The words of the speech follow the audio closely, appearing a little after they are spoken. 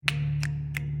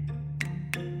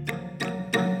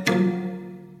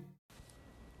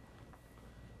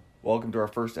Welcome to our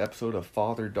first episode of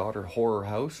Father-Daughter Horror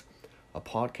House, a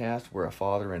podcast where a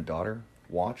father and daughter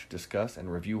watch, discuss,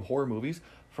 and review horror movies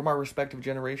from our respective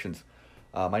generations.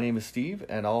 My name is Steve,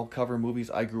 and I'll cover movies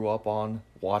I grew up on,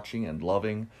 watching, and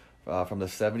loving from the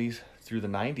 70s through the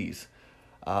 90s.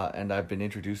 And I've been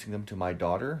introducing them to my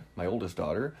daughter, my oldest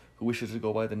daughter, who wishes to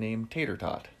go by the name Tater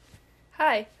Tot.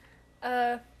 Hi,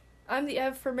 I'm the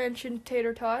aforementioned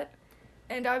Tater Tot,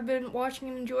 and I've been watching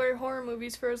and enjoying horror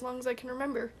movies for as long as I can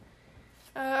remember.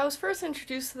 I was first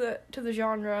introduced to the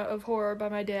genre of horror by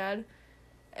my dad,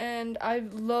 and I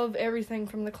love everything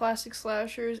from the classic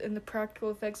slashers and the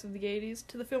practical effects of the 80s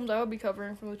to the films I will be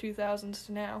covering from the 2000s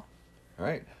to now. All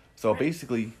right. So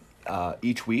basically,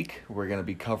 each week we're going to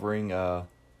be covering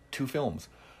two films.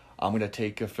 I'm going to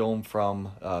take a film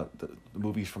from the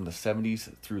movies from the 70s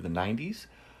through the 90s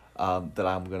that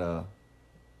I'm going to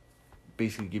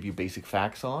basically give you basic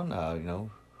facts on,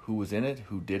 who was in it,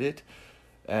 who did it,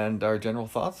 and our general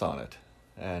thoughts on it.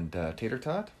 And Tater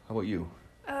Tot, how about you?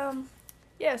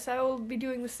 Yes, I will be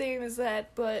doing the same as that,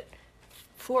 but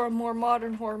for more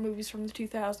modern horror movies from the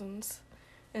 2000s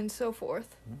and so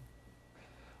forth.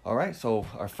 All right, so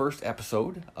our first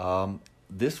episode,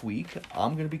 this week,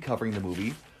 I'm going to be covering the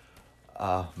movie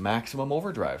Maximum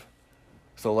Overdrive.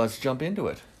 So let's jump into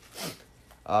it.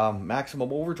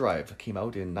 Maximum Overdrive came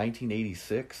out in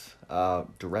 1986,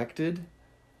 directed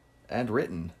and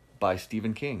written by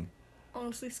Stephen King.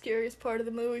 Honestly, scariest part of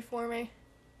the movie for me.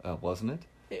 Wasn't it?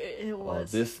 It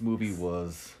was. This movie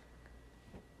was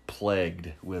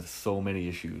plagued with so many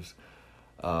issues.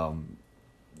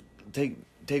 Take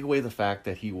away the fact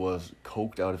that he was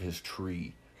coked out of his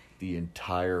tree the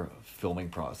entire filming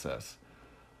process.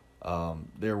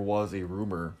 There was a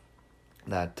rumor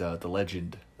that the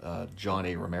legend John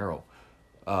A. Romero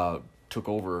took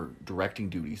over directing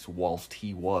duties whilst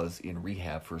he was in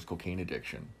rehab for his cocaine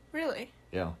addiction. Really?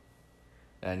 Yeah.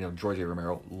 And, George A.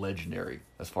 Romero, legendary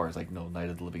as far as, Night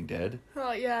of the Living Dead.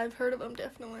 Oh, yeah, I've heard of him,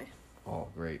 definitely. Oh,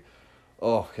 great.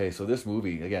 Oh, okay, so this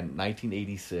movie, again,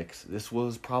 1986, this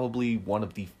was probably one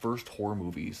of the first horror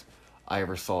movies I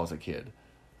ever saw as a kid.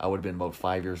 I would have been about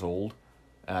 5 years old,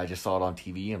 and I just saw it on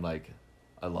TV, and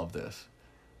I love this.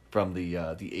 From the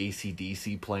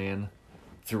AC/DC playing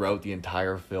throughout the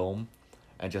entire film,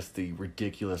 and just the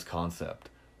ridiculous concept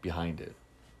behind it.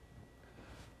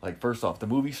 First off, the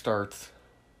movie starts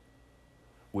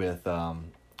with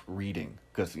reading,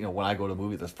 because when I go to a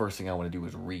movie, the first thing I want to do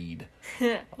is read.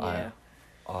 Yeah.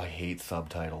 I hate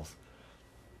subtitles.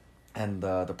 And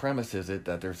the premise is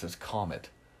that there's this comet,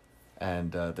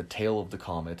 and the tail of the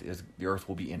comet is the Earth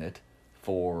will be in it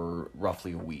for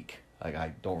roughly a week.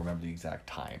 I don't remember the exact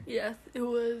time. Yeah, it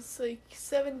was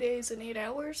 7 days and 8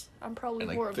 hours. I'm probably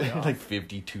And horribly off.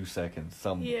 52 seconds,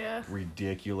 some Yeah.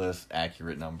 ridiculous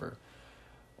accurate number.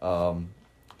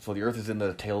 So the Earth is in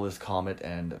the tail of this comet,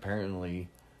 and apparently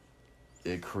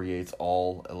it creates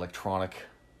all electronic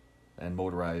and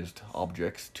motorized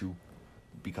objects to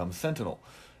become Sentinel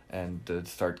and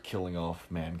start killing off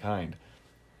mankind.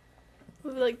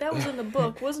 That was in the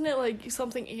book. Wasn't it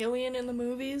something alien in the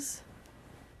movies?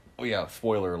 Oh yeah,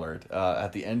 spoiler alert.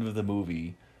 At the end of the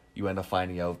movie, you end up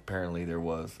finding out apparently there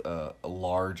was a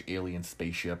large alien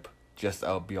spaceship just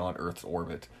out beyond Earth's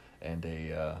orbit, and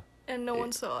And no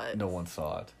one saw it. No one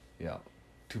saw it. Yeah.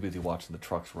 Too busy watching the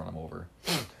trucks run them over.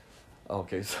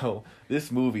 Okay, so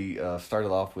this movie started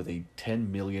off with a $10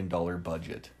 million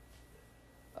budget.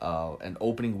 An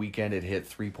opening weekend, it hit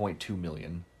 $3.2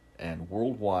 million. And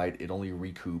worldwide, it only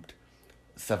recouped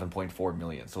 $7.4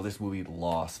 million. So this movie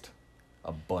lost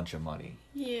a bunch of money.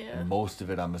 Yeah. And most of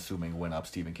it, I'm assuming, went up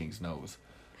Stephen King's nose.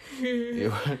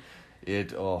 I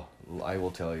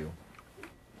will tell you.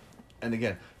 And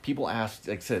again, people ask,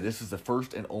 like I said, this is the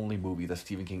first and only movie that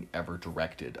Stephen King ever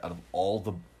directed out of all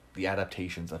the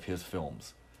adaptations of his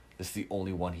films. This is the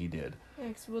only one he did.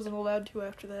 Yeah, 'cause he wasn't allowed to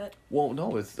after that. Well,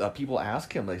 no, it's people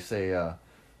ask him, they say,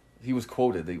 he was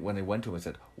quoted, when they went to him and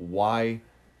said, "Why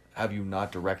have you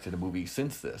not directed a movie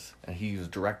since this?" And his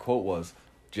direct quote was,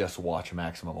 "Just watch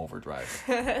Maximum Overdrive."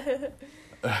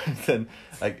 Then,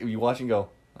 you watch and go,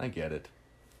 I get it.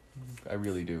 I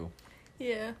really do.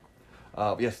 Yeah.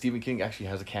 Stephen King actually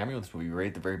has a cameo in this movie right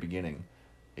at the very beginning.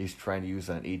 He's trying to use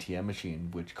an ATM machine,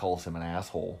 which calls him an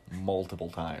asshole multiple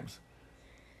times.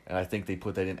 And I think they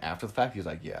put that in after the fact. He's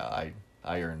like, yeah,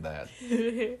 I earned that.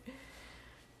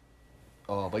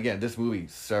 But again, this movie,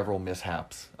 several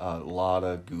mishaps. A lot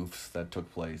of goofs that took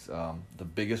place. The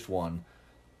biggest one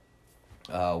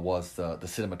was the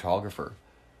cinematographer.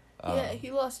 He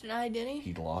lost an eye, didn't he?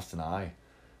 He lost an eye.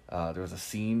 There was a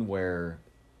scene where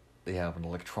they have an not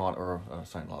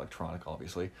electronic,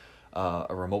 obviously, a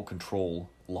remote control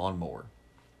lawnmower.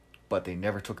 but they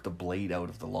never took the blade out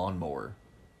of the lawnmower.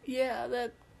 Yeah,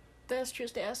 that's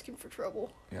just asking for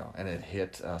trouble. Yeah, and it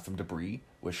hit some debris,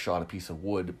 which shot a piece of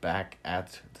wood back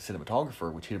at the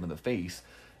cinematographer, which hit him in the face,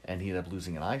 and he ended up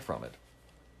losing an eye from it.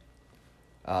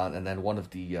 And then one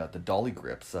of the dolly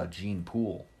grips, Gene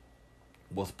Poole,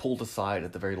 was pulled aside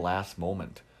at the very last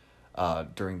moment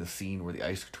during the scene where the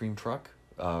ice cream truck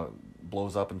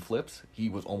blows up and flips. He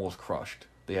was almost crushed.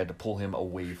 They had to pull him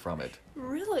away from it.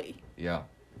 Really? Yeah.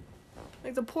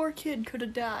 Like, the poor kid could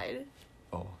have died.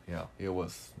 Oh, yeah. It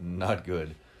was not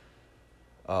good.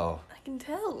 Oh. I can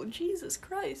tell. Jesus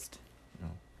Christ.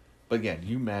 But again,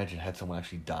 you imagine had someone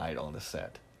actually died on the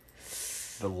set.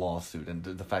 The lawsuit and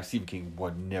the fact Stephen King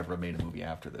would never have made a movie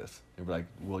after this. They'd be like,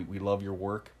 we love your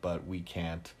work, but we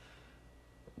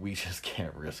just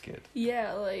can't risk it.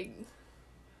 Yeah, like...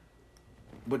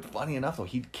 But funny enough, though,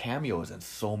 he cameos in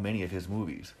so many of his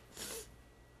movies.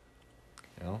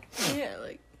 You know? Yeah,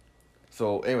 like...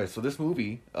 So, anyway, so this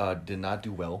movie did not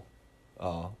do well.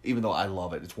 Even though I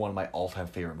love it. It's one of my all-time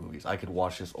favorite movies. I could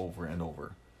watch this over and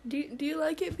over. Do you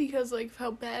like it because, like, of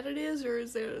how bad it is, or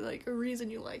is there, like, a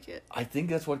reason you like it? I think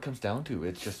that's what it comes down to.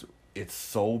 It's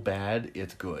so bad,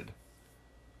 it's good.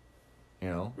 You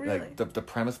know? Really? Like, the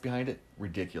premise behind it,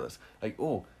 ridiculous. Like,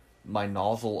 oh, my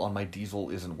nozzle on my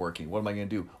diesel isn't working. What am I going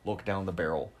to do? Look down the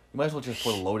barrel. You might as well just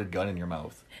put a loaded gun in your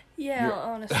mouth. Yeah,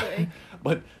 honestly.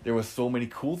 But there was so many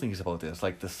cool things about this.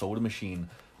 Like the soda machine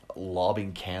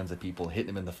lobbing cans at people, hitting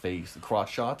them in the face. The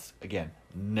crotch shots, again,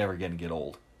 never going to get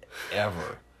old.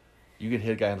 Ever. You could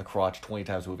hit a guy in the crotch 20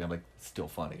 times a movie, I'm like, still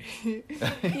funny.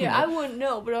 Yeah, I wouldn't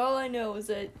know, but all I know is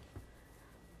that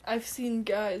I've seen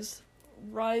guys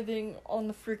writhing on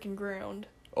the freaking ground.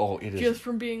 Oh, it is. Just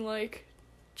from being, like,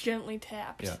 gently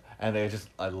tapped. Yeah, and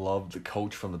I love the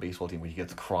coach from the baseball team when he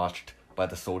gets crotched by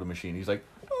the soda machine. He's like,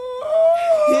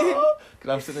 because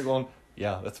I'm sitting there going,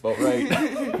 yeah, that's about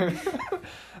right.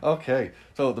 Okay,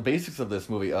 so the basics of this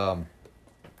movie,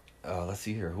 let's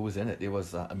see here, who was in it? It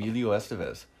was Emilio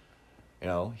Estevez. You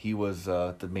know, he was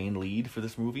the main lead for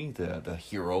this movie, the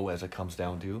hero as it comes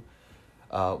down to,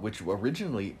 which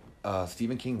originally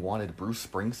Stephen King wanted Bruce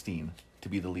Springsteen to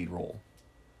be the lead role.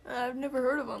 I've never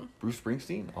heard of him. Bruce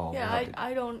Springsteen? Oh, yeah,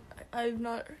 I don't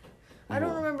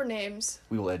remember names.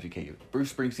 We will educate you.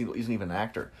 Bruce Springsteen isn't even an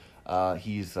actor.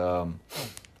 He's a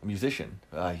musician.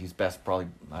 He's best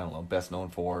known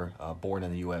for Born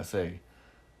in the USA.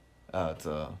 It's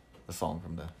a song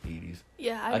from the 80s.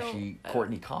 Yeah,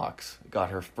 Courtney Cox got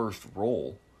her first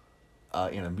role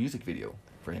in a music video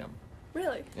for him.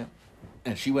 Really? Yeah.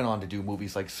 And she went on to do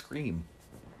movies like Scream,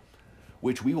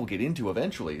 which we will get into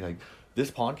eventually. Like, this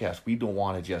podcast, we don't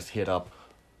want to just hit up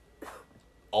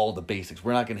all the basics.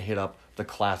 We're not going to hit up the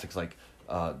classics like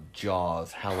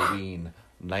Jaws, Halloween,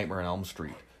 Nightmare on Elm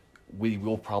Street. We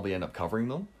will probably end up covering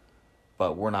them,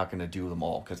 but we're not going to do them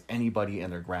all because anybody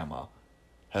and their grandma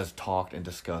has talked and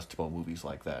discussed about movies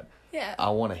like that. Yeah. I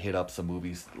want to hit up some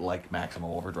movies like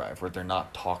Maximum Overdrive where they're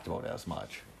not talked about as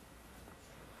much.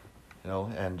 You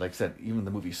know, and like I said, even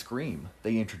the movie Scream,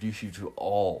 they introduce you to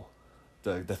all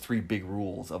the three big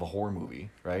rules of a horror movie,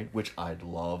 right? Which I'd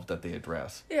love that they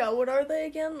address. Yeah, what are they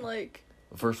again? Like...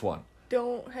 The first one.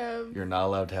 Don't have... You're not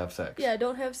allowed to have sex. Yeah,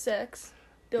 don't have sex.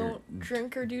 Don't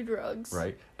drink or do drugs.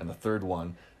 Right. And the third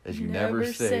one is you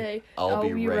never say I'll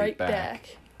be right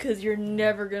back. Because you're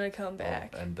never going to come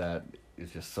back. And that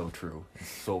is just so true. It's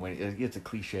so many... It's a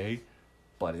cliche,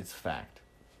 but it's fact.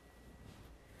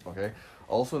 Okay?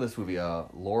 Also in this movie,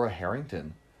 Laura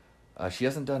Harrington... she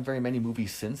hasn't done very many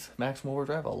movies since Maximum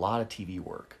Overdrive, a lot of TV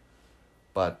work.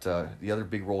 But the other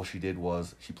big role she did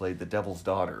was she played the Devil's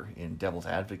daughter in Devil's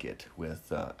Advocate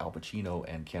with Al Pacino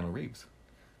and Keanu Reeves.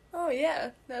 Oh,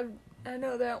 yeah. I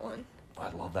know that one. I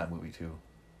love that movie, too.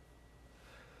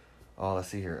 Oh, let's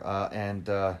see here. And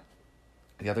the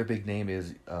other big name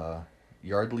is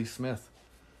Yardley Smith.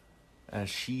 And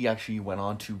she actually went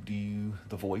on to do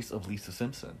the voice of Lisa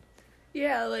Simpson.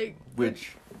 Yeah, like...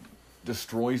 Which...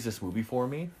 destroys this movie for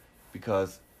me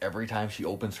because every time she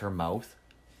opens her mouth,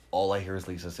 all I hear is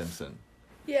Lisa Simpson.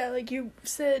 Yeah, like you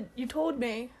told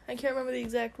me, I can't remember the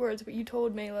exact words, but you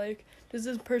told me, like, does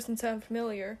this person sound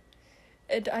familiar?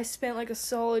 And I spent like a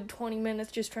solid 20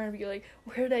 minutes just trying to be like,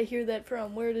 where did I hear that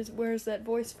from? Where's that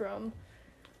voice from?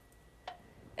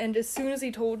 And as soon as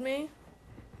he told me,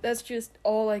 that's just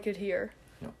all I could hear.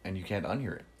 Yeah, and you can't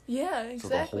unhear it. Yeah, exactly. So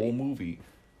the whole movie,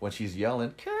 when she's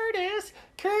yelling, Curtis,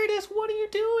 what are you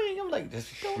doing? I'm like,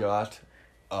 just shut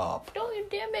up. Don't you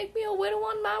dare make me a widow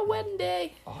on my wedding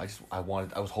day. Oh, I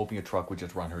was hoping a truck would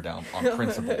just run her down on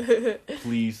principle.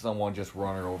 Please, someone just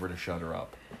run her over to shut her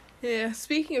up. Yeah,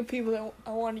 speaking of people that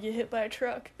I wanted to get hit by a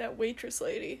truck, that waitress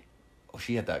lady. Oh,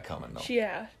 she had that coming, though.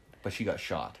 Yeah. But she got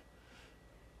shot.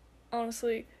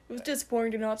 Honestly, it was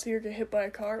disappointing to not see her get hit by a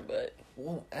car, but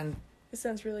Well, and it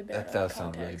sounds really bad. that does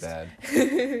sound really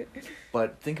bad.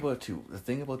 But think about it, too. The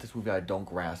thing about this movie I don't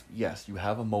grasp, yes, you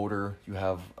have a motor, you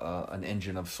have an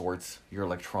engine of sorts, you're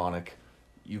electronic,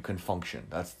 you can function.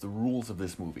 That's the rules of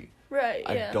this movie. Right,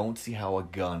 yeah. I don't see how a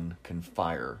gun can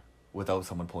fire without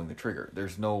someone pulling the trigger.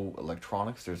 There's no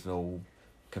electronics, there's no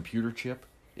computer chip.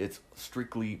 It's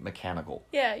strictly mechanical.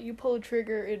 Yeah, you pull a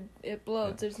trigger, it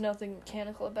blows. Yeah. There's nothing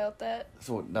mechanical about that.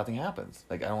 So nothing happens.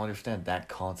 Like, I don't understand that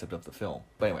concept of the film.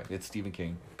 But anyway, it's Stephen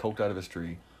King, coked out of his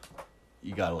tree.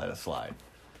 You gotta let it slide.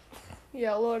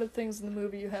 Yeah, a lot of things in the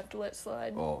movie you have to let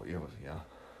slide. Oh, yeah.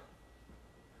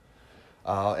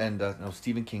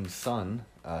 Stephen King's son,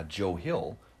 Joe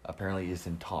Hill, apparently is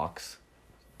in talks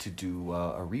to do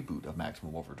a reboot of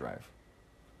Maximum Overdrive.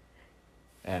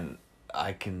 And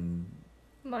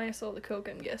Minus all the coke,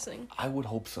 I'm guessing. I would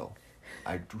hope so.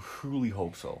 I truly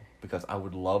hope so. Because I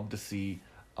would love to see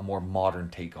a more modern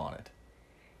take on it.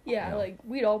 Yeah, Yeah. like,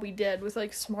 we'd all be dead with,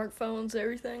 like, smartphones,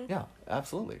 everything. Yeah,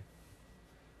 absolutely.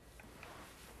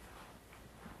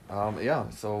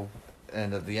 So,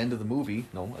 and at the end of the movie,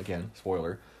 no, again,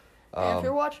 spoiler. And if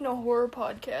you're watching a horror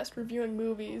podcast reviewing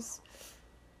movies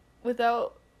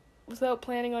without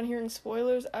planning on hearing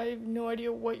spoilers, I have no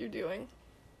idea what you're doing.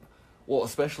 Well,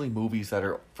 especially movies that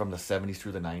are from the 70s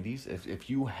through the 90s. If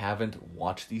you haven't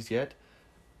watched these yet,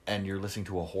 and you're listening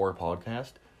to a horror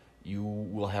podcast, you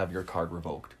will have your card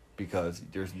revoked. Because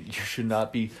you should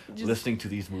not be listening to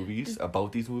these movies,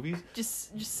 about these movies.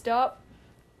 Just stop,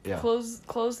 Yeah.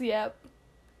 close the app,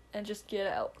 and just get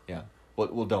out. Yeah.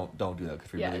 Well, don't do that,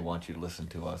 because we Yeah. really want you to listen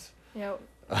to us. Yeah.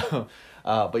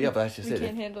 But that's just We it.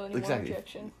 can't handle any more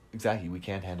rejection. Exactly, we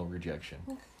can't handle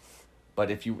rejection. But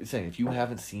if you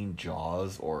haven't seen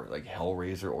Jaws or like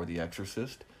Hellraiser or The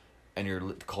Exorcist, and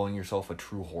you're calling yourself a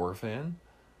true horror fan,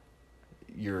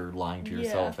 you're lying to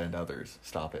yourself and others.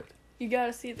 Stop it. You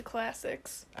gotta see the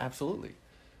classics. Absolutely.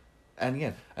 And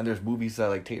again, there's movies that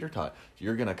like Tater Tot.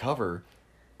 You're gonna cover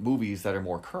movies that are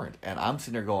more current, and I'm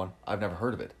sitting there going, I've never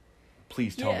heard of it.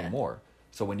 Please tell me more.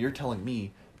 So when you're telling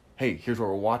me, hey, here's what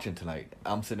we're watching tonight,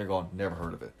 I'm sitting there going, never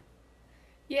heard of it.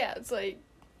 Yeah, it's like,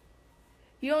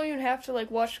 you don't even have to, like,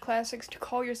 watch classics to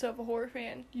call yourself a horror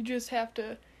fan. You just have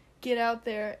to get out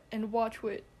there and watch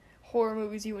what horror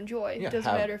movies you enjoy. Yeah, it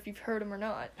doesn't matter if you've heard them or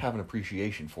not. Have an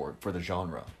appreciation for it, for the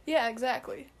genre. Yeah,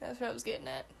 exactly. That's what I was getting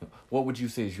at. What would you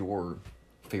say is your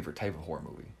favorite type of horror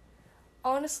movie?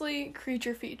 Honestly,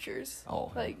 creature features.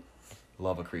 Oh, Like,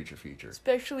 love a creature feature.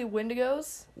 especially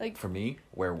Wendigos. Like, For me,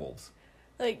 werewolves.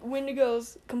 Like,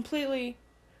 Wendigos, completely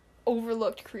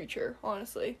overlooked creature,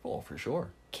 honestly. Oh, for sure.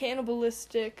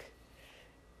 Cannibalistic,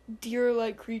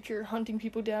 deer-like creature hunting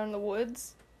people down in the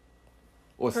woods.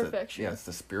 Well, Perfection. It's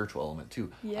the spiritual element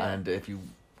too. Yeah. And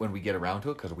when we get around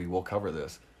to it, because we will cover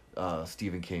this,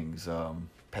 Stephen King's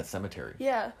Pet Sematary.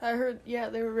 Yeah, I heard. Yeah,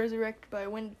 they were resurrected by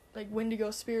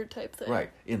Wendigo spirit type thing.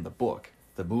 Right, in the book.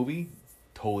 The movie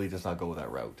totally does not go that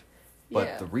route. But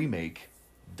Yeah. the remake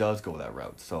does go that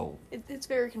route. So, It's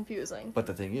very confusing. but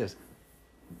the thing is,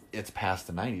 it's past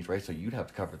the 90s, right? So you'd have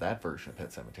to cover that version of Pet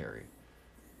Sematary.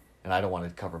 And I don't want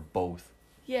to cover both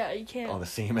Yeah, you can't on the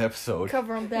same episode.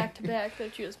 cover them back to back.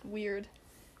 That's just weird.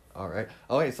 All right.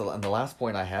 Okay, so and the last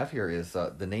point I have here is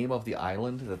the name of the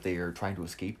island that they are trying to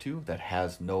escape to that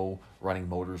has no running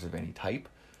motors of any type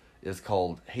is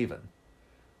called Haven,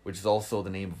 which is also the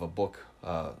name of a book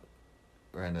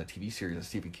and a TV series that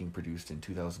Stephen King produced in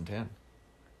 2010.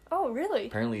 Oh, really?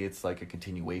 Apparently it's like a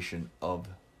continuation of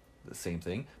the same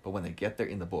thing, but when they get there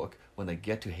in the book, when they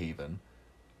get to Haven,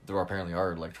 there apparently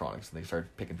are electronics, and they start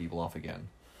picking people off again.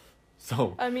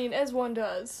 So, I mean, as one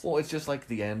does. well, it's just like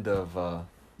the end of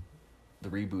the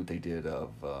reboot they did of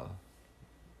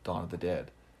Dawn of the Dead.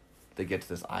 They get to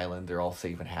this island, they're all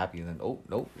safe and happy, and then, oh,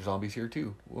 nope, zombies here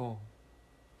too. Whoa.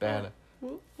 Bad.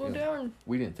 Well, darn.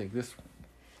 We didn't think this.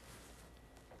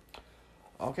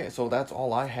 Okay, so that's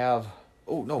all I have.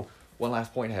 Oh, no, one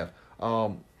last point I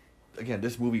have. Again,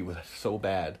 this movie was so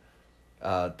bad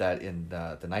that in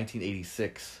the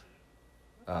 1986,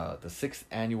 the 6th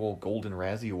annual Golden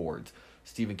Razzie Awards,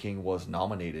 Stephen King was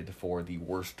nominated for the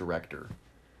worst director.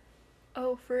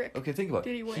 Oh, frick. Okay, think about it.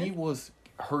 Did he win? He was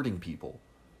hurting people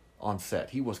on set.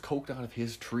 He was coked out of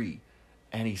his tree,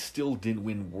 and he still didn't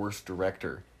win worst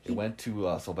director. It went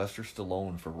to Sylvester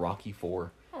Stallone for Rocky IV.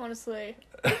 Honestly,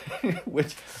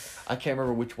 Which, I can't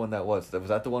remember which one that was. Was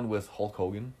that the one with Hulk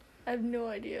Hogan? I have no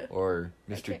idea. Or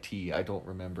Mr. can't- T? I don't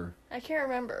remember. I can't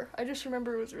remember. I just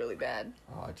remember it was really bad.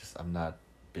 Oh, I'm not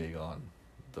big on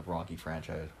the Rocky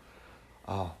franchise.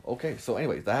 Okay, so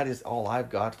anyway, that is all I've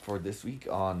got for this week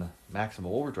on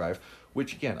Maximum Overdrive,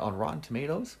 which again, on Rotten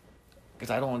Tomatoes, because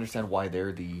I don't understand why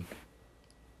they're the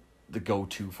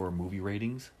go-to for movie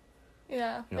ratings.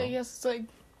 Yeah, You know? I guess it's like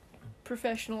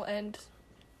professional and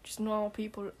just normal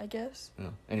people, I guess. You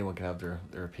know, anyone can have their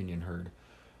opinion heard.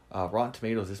 Rotten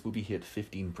Tomatoes, this movie hit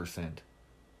 15%.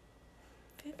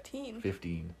 15.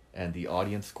 15. And the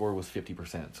audience score was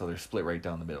 50%, so they're split right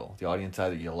down the middle. The audience,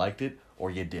 either you liked it or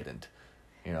you didn't.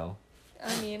 You know?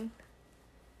 I mean,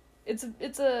 it's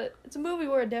a movie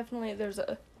where definitely there's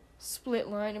a split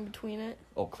line in between it.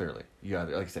 Oh, clearly. You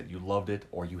either, like I said, you loved it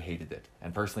or you hated it.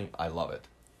 And personally, I love it.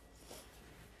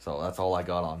 So that's all I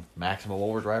got on Maximum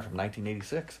Overdrive from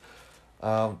 1986.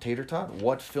 Tater Tot,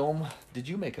 what film did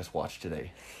you make us watch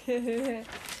today?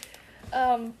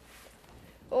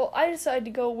 Well, I decided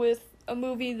to go with a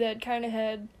movie that kind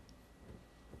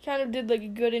of did like a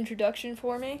good introduction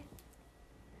for me.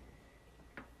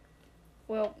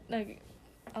 Well, like,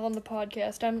 on the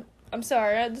podcast, I'm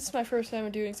sorry. This is my first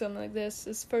time doing something like this.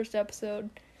 This is the first episode.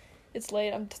 It's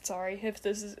late. I'm sorry if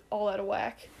this is all out of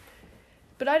whack.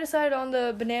 But I decided on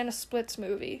the Banana Splits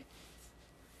movie.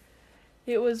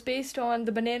 It was based on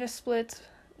the Banana Splits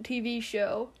TV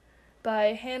show by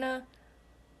Hanna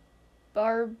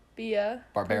Barbera.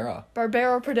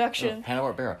 Barbera Production.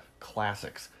 Hanna-Barbera.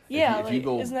 Classics. Yeah, If you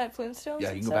go, isn't that Flintstones? yeah,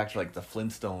 and you can go such? back to like the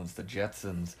Flintstones, the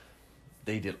Jetsons.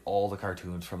 They did all the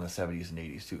cartoons from the 70s and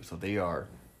 80s too, so they are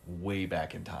way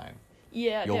back in time.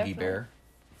 Yeah, Yogi definitely. Bear.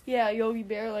 Yeah, Yogi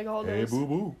Bear, like all Hey, those. boo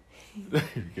boo.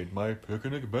 Get my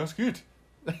picnic basket.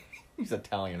 He's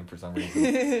Italian for some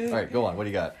reason. All right, go on. What do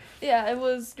you got? Yeah, it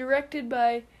was directed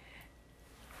by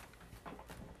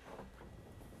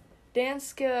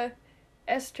Danska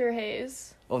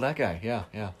Esterhazy. Oh, that guy. Yeah,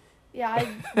 yeah. Yeah,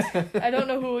 I don't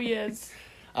know who he is.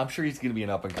 I'm sure he's gonna be an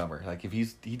up and comer. Like if he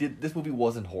did this movie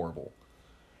wasn't horrible.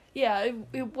 Yeah,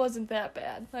 it wasn't that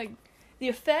bad. Like, the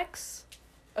effects,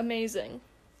 amazing.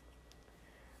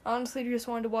 Honestly, just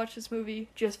wanted to watch this movie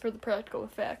just for the practical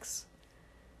effects.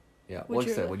 Yeah, Would like I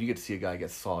you said, really? when you get to see a guy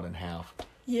get sawed in half,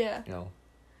 Yeah, you know,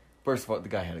 first of all, the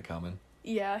guy had it coming.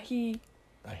 yeah, I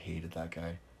hated that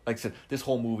guy. Like I said, this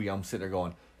whole movie, I'm sitting there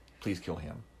going, please kill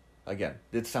him. Again,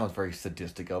 it sounds very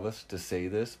sadistic of us to say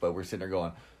this, but we're sitting there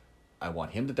going, I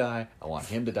want him to die. I want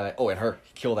him to die. Oh, and her,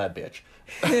 kill that bitch.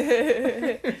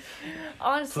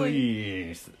 honestly,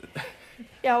 Please.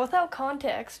 yeah, without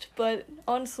context, but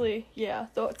honestly, yeah,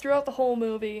 throughout the whole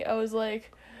movie, I was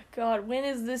like, God, when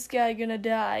is this guy gonna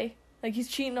die? Like, he's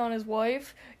cheating on his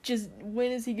wife, just,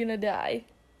 when is he gonna die?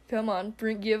 Come on,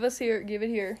 give it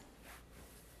here.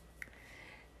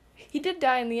 He did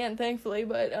die in the end, thankfully,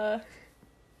 but,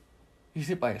 He's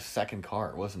hit by a second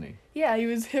car, wasn't he? yeah, he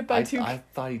was hit by two. I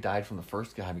thought he died from the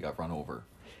first time he got run over.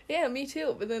 Yeah, me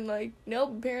too, but then, like,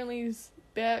 nope, apparently he's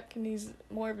back, and he's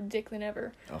more of a dick than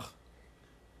ever. Ugh.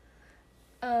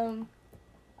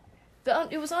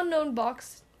 It was unknown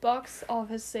box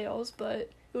office sales, but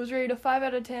it was rated a 5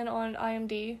 out of 10 on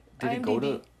IMDb. Did it go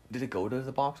to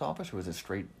the box office, or was it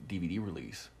straight DVD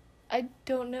release? I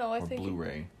don't know. Or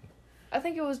Blu-ray? I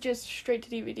think it was just straight to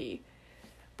DVD.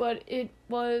 But it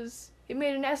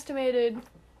made an estimated,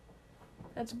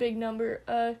 that's a big number,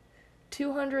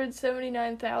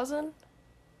 279,000.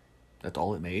 That's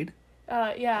all it made?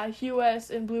 Yeah, US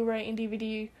and Blu-ray and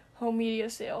DVD home media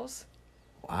sales.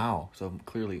 Wow. So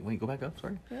clearly, wait, go back up,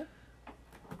 sorry. Yeah.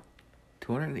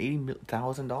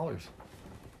 $280,000.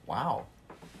 Wow.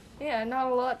 Yeah, not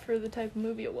a lot for the type of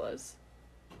movie it was.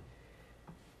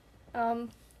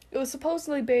 It was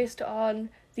supposedly based on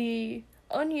the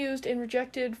unused and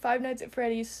rejected Five Nights at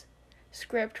Freddy's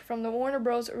script from the Warner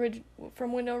Bros.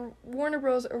 From when Warner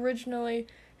Bros. Originally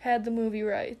had the movie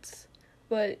rights,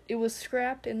 but it was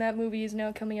scrapped, and that movie is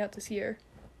now coming out this year.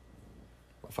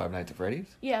 Five Nights at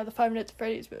Freddy's? Yeah, the Five Nights at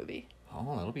Freddy's movie,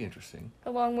 Oh, that'll be interesting.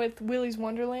 along with Willy's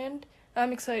Wonderland.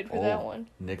 I'm excited for that one.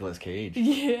 Nicolas Cage.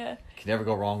 Yeah, Can never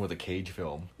go wrong with a Cage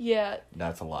film. yeah.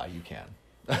 That's a lie. You can.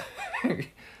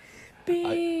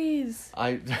 Bees.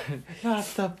 Not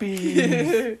the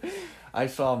bees. I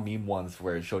saw a meme once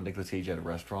where it showed Nicolas Cage at a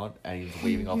restaurant and he was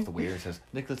waving off the waiter and says,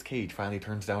 Nicolas Cage finally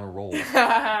turns down a roll.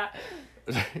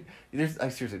 There's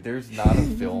not a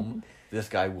film this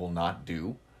guy will not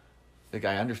do. Like,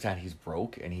 I understand he's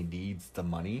broke and he needs the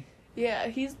money. Yeah,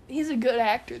 he's a good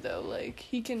actor though. Like,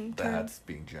 he can turn. That's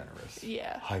being generous.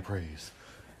 Yeah. High praise.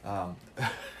 Yeah,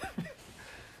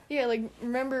 like,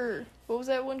 remember, what was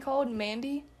that one called?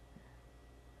 Mandy?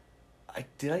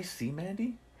 Did I see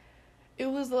Mandy? It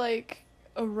was like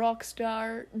a rock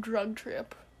star drug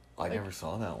trip. I never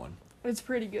saw that one. It's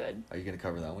pretty good. Are you going to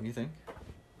cover that one, you think?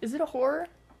 Is it a horror?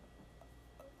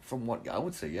 From what I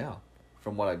would say, yeah.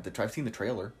 From what I've seen the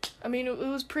trailer. I mean, it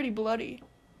was pretty bloody.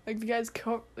 Like, the guy's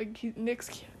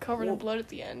Nick's covered in blood at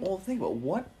the end. Well, think about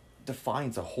what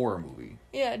defines a horror movie.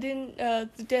 Yeah, didn't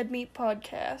the Dead Meat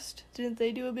podcast, didn't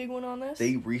they do a big one on this?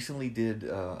 They recently did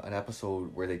an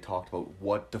episode where they talked about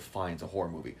what defines a horror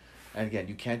movie. And again,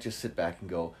 you can't just sit back and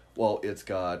go, well, it's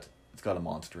got a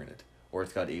monster in it, or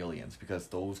it's got aliens, because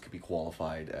those could be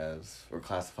qualified as, or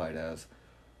classified as,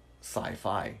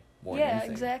 sci-fi more than anything.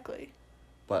 Yeah, exactly.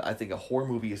 But I think a horror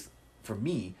movie is, for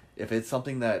me, if it's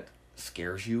something that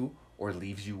scares you or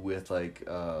leaves you with like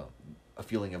a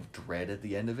feeling of dread at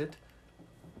the end of it,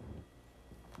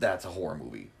 that's a horror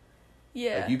movie.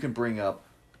 Yeah. Like, you can bring up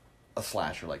a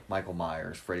slasher like Michael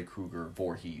Myers, Freddy Krueger,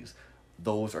 Voorhees.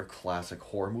 Those are classic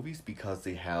horror movies because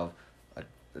they have a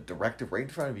directive right in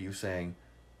front of you saying,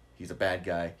 he's a bad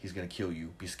guy, he's going to kill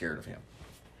you, be scared of him.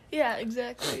 Yeah,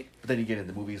 exactly. But then you get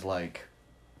into movies like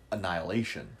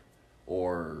Annihilation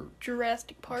or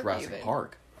Jurassic Park.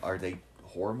 Park. Are they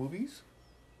horror movies?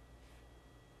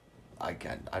 I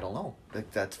don't know.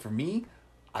 That's for me.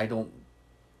 I don't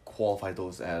qualify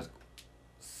those as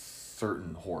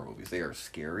certain horror movies. They are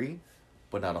scary,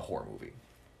 but not a horror movie.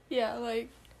 Yeah, like,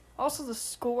 also the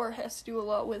score has to do a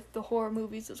lot with the horror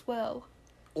movies as well.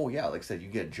 Oh yeah, like I said, you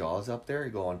get Jaws up there, you're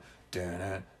going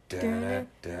okay.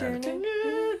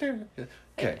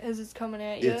 As it's coming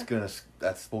at you.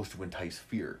 That's supposed to entice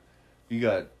fear. You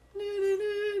got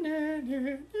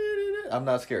I'm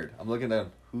not scared. I'm looking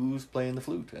down who's playing the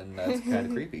flute, and that's kind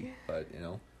of creepy. But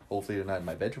hopefully they're not in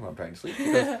my bedroom when I'm trying to sleep,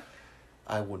 because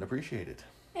I wouldn't appreciate it.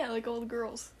 Yeah, like all the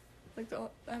girls, like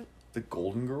the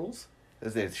Golden Girls.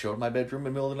 As they showed my bedroom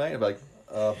in the middle of the night, I'd be like,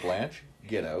 Blanche,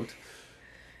 get out.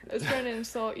 I was trying to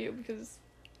insult you because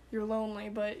you're lonely,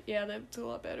 but yeah, that's a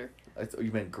lot better. I thought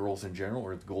you meant girls in general,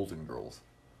 or the Golden Girls?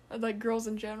 I like girls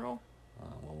in general.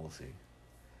 Well, we'll see.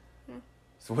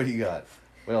 So what do you got?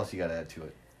 What else you got to add to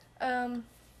it?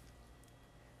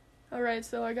 Alright,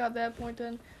 so I got that point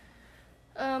then.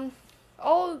 There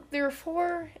are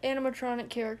 4 animatronic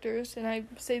characters, and I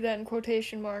say that in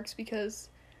quotation marks because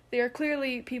they are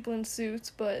clearly people in suits,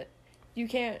 but you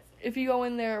can't, if you go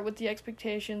in there with the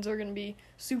expectations they're going to be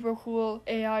super cool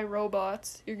AI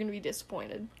robots, you're going to be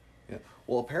disappointed. Yeah.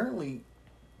 Well, apparently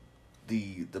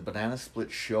the Banana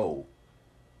Split show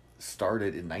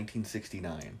started in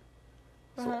 1969.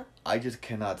 So I just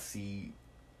cannot see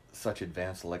such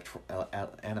advanced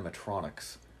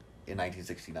animatronics in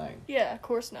 1969. Yeah, of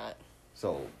course not.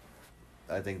 So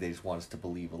I think they just want us to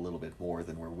believe a little bit more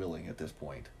than we're willing at this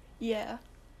point. Yeah.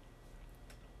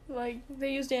 Like,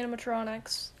 they used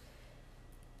animatronics.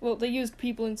 Well, they used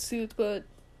people in suits, but...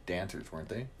 Dancers, weren't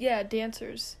they? Yeah,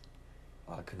 dancers.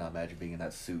 I could not imagine being in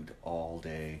that suit all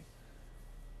day.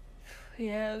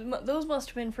 Yeah, those must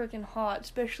have been freaking hot,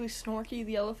 especially Snorky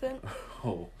the elephant.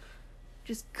 Oh.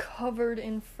 Just covered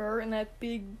in fur and that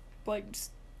big, like,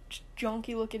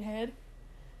 junky looking head.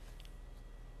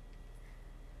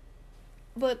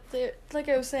 But, like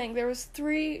I was saying, there was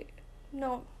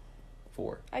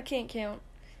 4. I can't count.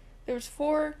 There was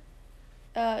 4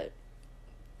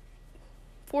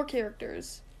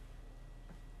 characters.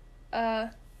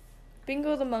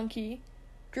 Bingo the monkey,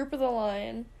 Drooper the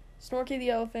lion, Snorky the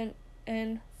elephant,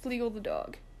 and Fleagle the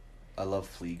dog. I love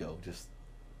Fleago.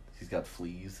 He's got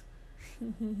fleas.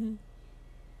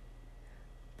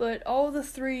 But all of the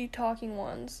 3 talking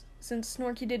ones, since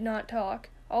Snorky did not talk,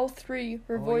 all 3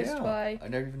 were voiced by... I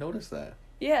never even noticed that.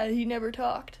 Yeah, he never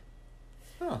talked.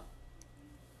 Huh.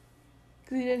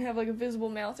 Because he didn't have, like, a visible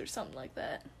mouth or something like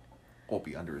that. Oh, it'd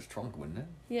be under his trunk, wouldn't it?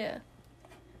 Yeah.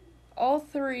 All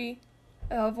 3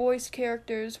 voiced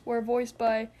characters were voiced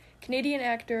by Canadian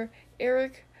actor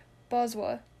Eric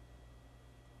Boswa.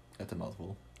 That's a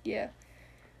mouthful. Yeah.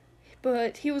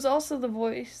 But he was also the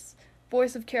voice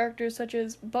of characters such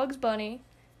as Bugs Bunny,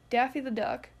 Daffy the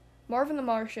Duck, Marvin the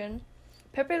Martian,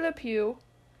 Pepe Le Pew,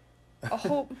 a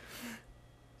whole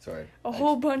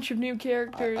whole bunch of new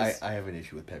characters. I have an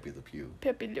issue with Pepe Le Pew.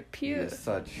 Pepe Le Pew. He is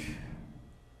such...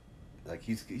 Like,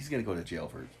 he's gonna go to jail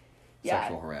for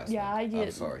sexual harassment. Yeah,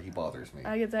 I'm sorry, he bothers me.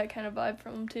 I get that kind of vibe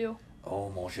from him, too. Oh,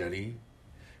 mon chéri.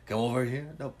 Come over here.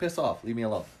 No, piss off. Leave me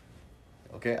alone.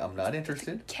 Okay, I'm not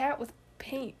interested. Cat with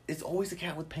paint. It's always a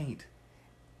cat with paint.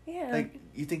 Yeah. Like,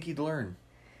 you think he'd learn.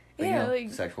 But, yeah,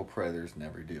 sexual predators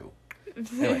never do.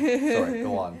 Anyway, sorry,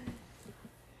 go on.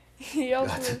 He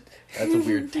also... That's a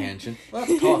weird tangent.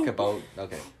 Let's talk about...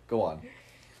 Okay, go on.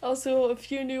 Also, a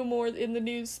few new more in the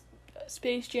new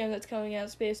Space Jam that's coming out,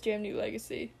 Space Jam New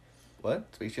Legacy. What?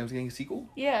 Space Jam's getting a sequel?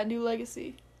 Yeah, New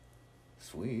Legacy.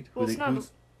 Sweet. Well,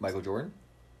 who's Michael Jordan?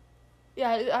 Yeah,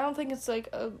 I don't think it's like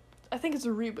a... I think it's a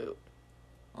reboot.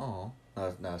 Oh,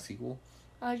 not a sequel?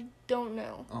 I don't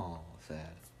know. Oh,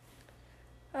 sad.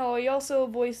 Oh, he also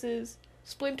voices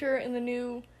Splinter in the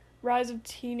new Rise of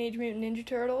Teenage Mutant Ninja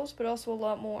Turtles, but also a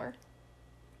lot more.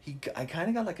 I kind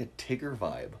of got like a Tigger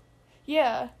vibe.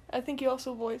 Yeah, I think he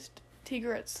also voiced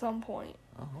Tigger at some point.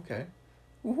 Oh, okay.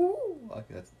 Woohoo!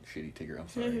 Okay, that's shitty Tigger. I'm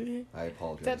sorry. I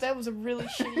apologize. That was a really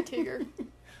shitty Tigger.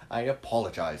 I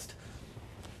apologized.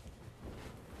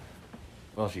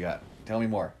 What else you got? Tell me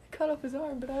more. Cut off his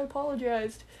arm, but I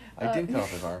apologized. I didn't cut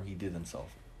off his arm. He did himself.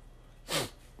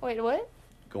 Wait, what?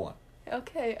 Go on.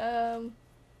 Okay, I'm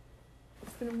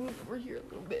gonna move over here a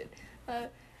little bit.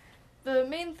 The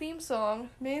main theme song,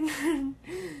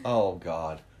 Oh,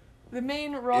 God. the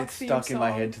main rock It's theme stuck song. in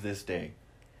my head to this day.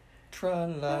 Tra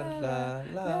la la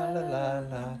la la la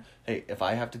la. Hey, if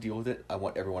I have to deal with it, I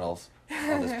want everyone else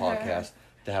on this podcast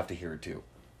to have to hear it too.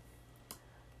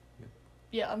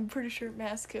 Yeah, I'm pretty sure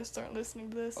masochists aren't listening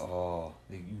to this. Oh,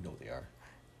 you know they are.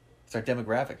 It's our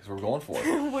demographic. That's what we're going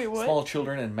for. Wait, what? Small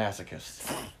children and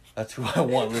masochists. That's who I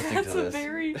want listening to this.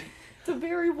 It's a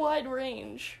very wide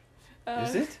range.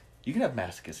 Is it? You can have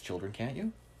masochist children, can't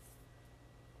you?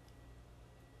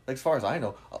 Like, as far as I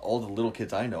know, all the little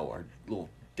kids I know are little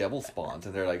devil spawns,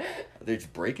 and they're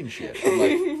just breaking shit. I'm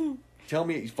like,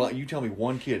 you tell me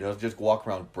one kid who'll just walk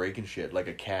around breaking shit like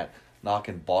a cat,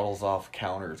 knocking bottles off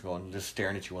counters, just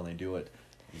staring at you when they do it.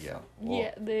 Yeah. Well,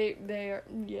 Yeah, they are.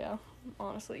 Yeah,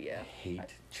 honestly, yeah.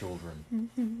 hate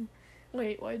children.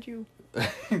 Wait, why'd you?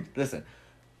 Listen,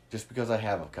 just because I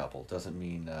have a couple doesn't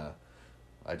mean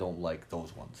I don't like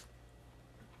those ones.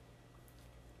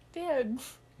 Dad.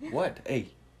 What? Hey,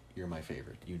 you're my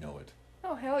favorite. You know it.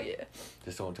 Oh, hell yeah.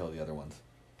 Just don't tell the other ones.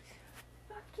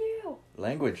 Fuck you.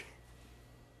 Language.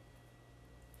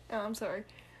 Oh, I'm sorry.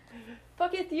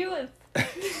 Fuck it, you.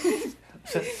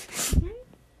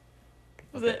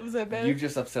 Was that better? You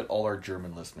just upset all our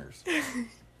German listeners.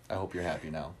 I hope you're happy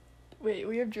now. Wait,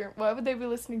 we have German. Why would they be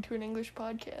listening to an English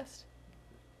podcast?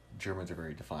 Germans are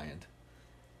very defiant.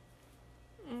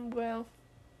 Well.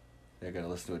 They're gonna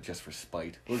listen to it just for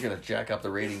spite. We're gonna jack up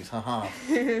the ratings, haha.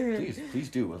 Please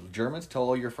do. Germans, tell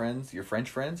all your friends, your French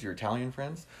friends, your Italian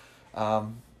friends.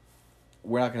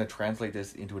 We're not gonna translate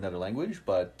this into another language,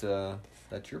 but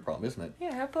that's your problem, isn't it?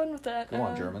 Yeah, have fun with that. Go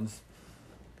on, Germans.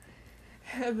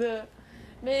 The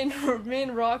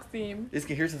main rock theme.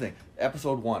 Here's the thing.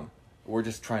 Episode 1, we're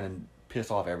just trying to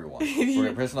piss off everyone.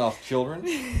 We're pissing off children,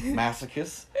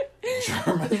 masochists,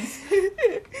 Germans.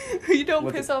 You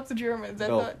don't piss off the Germans.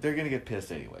 No, they're gonna get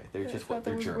pissed anyway. They're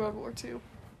World German. War II.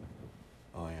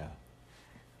 Oh yeah.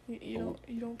 You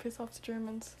don't piss off the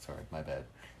Germans. Sorry, my bad.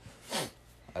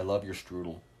 I love your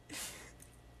strudel.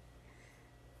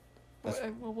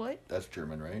 What? That's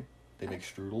German, right? They make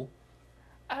strudel.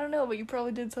 I don't know, but you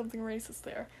probably did something racist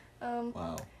there.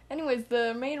 Wow. Anyways,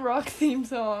 the main rock theme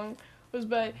song was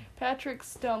by Patrick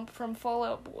Stump from Fall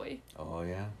Out Boy. Oh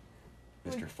yeah,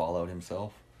 Mr. Fallout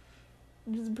himself.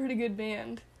 Which is a pretty good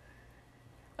band.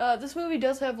 This movie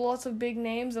does have lots of big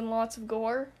names and lots of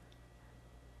gore,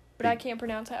 but I can't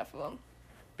pronounce half of them.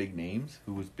 Big names?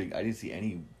 Who was big? I didn't see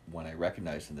anyone I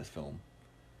recognized in this film.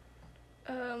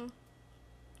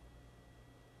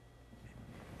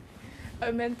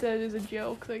 I meant that as a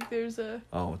joke. Like, there's a...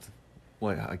 Oh,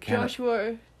 what? I can't...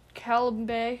 Joshua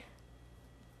Calambay.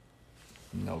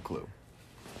 No clue.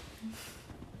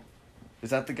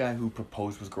 Is that the guy who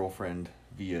proposed to his girlfriend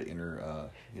via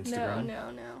Instagram?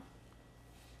 No.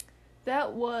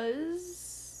 That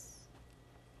was...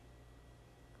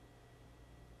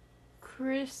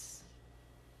 Chris...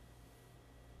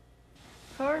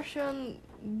 Harshan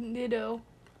Nido.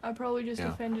 I probably just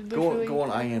offended literally... Go on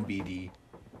IMDb.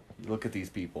 Look at these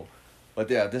people. But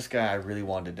yeah, this guy, I really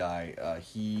wanted to die.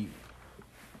 He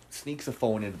sneaks a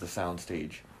phone into the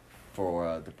soundstage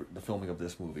for the filming of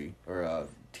this movie, or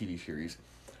TV series.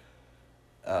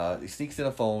 He sneaks in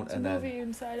a phone it's and a movie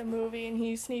inside a movie, and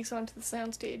he sneaks onto the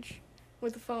soundstage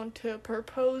with a phone to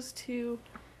propose to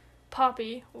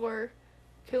Poppy, or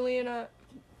Kalina...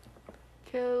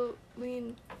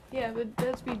 Yeah, but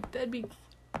that'd be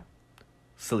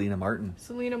Selena Martin.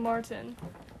 Selena Martin.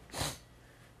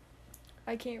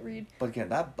 I can't read. But again,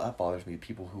 that bothers me.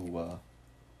 People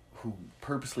who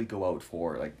purposely go out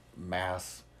for like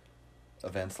mass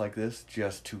events like this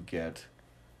just to get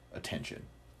attention.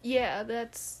 Yeah,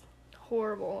 that's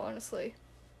horrible, honestly.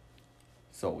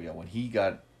 So yeah, when he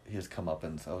got his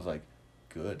comeuppance, I was like,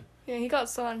 good. Yeah, he got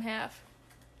sawed in half.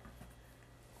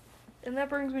 And that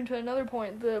brings me to another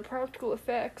point, the practical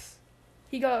effects.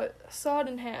 He got sawed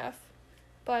in half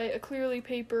by a clearly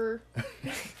paper...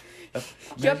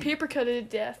 He got paper cutted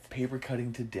to death. Paper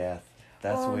cutting to death.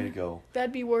 That's the way to go.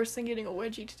 That'd be worse than getting a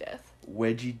wedgie to death.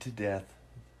 Wedgie to death.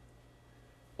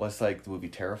 was like the movie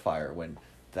Terrifier when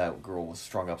that girl was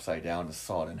strung upside down and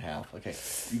sawed in half. Okay,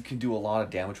 you can do a lot of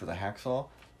damage with a hacksaw,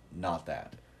 not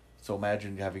that. So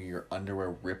imagine having your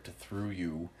underwear ripped through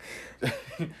you.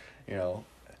 You know,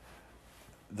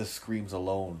 the screams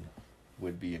alone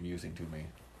would be amusing to me.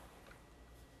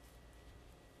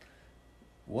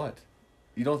 What?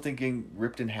 You don't think getting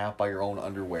ripped in half by your own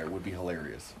underwear would be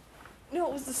hilarious? No,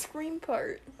 it was the scream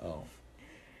part. Oh.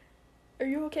 Are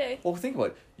you okay? Well, think about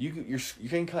it. You're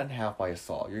getting cut in half by a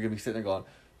saw. You're gonna be sitting there going,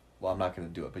 "Well, I'm not gonna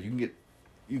do it," but you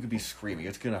could be screaming.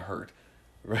 It's gonna hurt,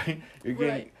 right? You're getting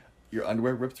Right. your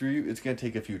underwear ripped through you. It's gonna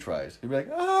take a few tries. You'll be like,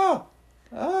 "Ah,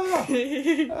 ah,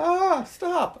 ah,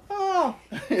 stop, ah!"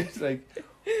 It's like,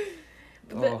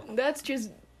 oh. That's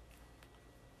just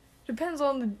depends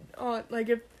on like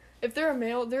if they're a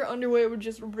male, their underwear would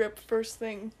just rip first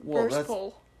thing, Well, first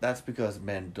pull. That's because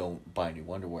men don't buy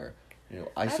new underwear. You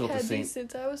know, I I've still have had the same. these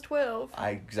since I was 12.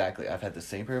 Exactly. I've had the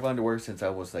same pair of underwear since I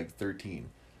was like 13.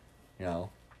 You know,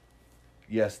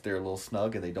 yes, they're a little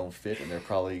snug and they don't fit and they're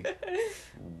probably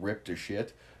ripped to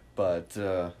shit, but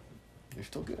they're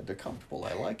still good. They're comfortable.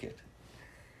 I like it.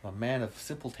 I'm a man of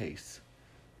simple tastes.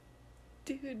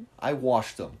 Dude. I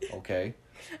wash them, okay?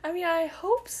 I mean, I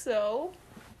hope so.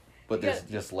 But You there's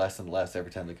got- just less and less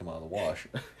every time they come out of the wash.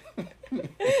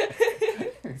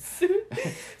 soon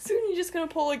you're just gonna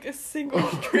pull like a single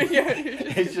string out of your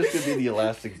It's just gonna be the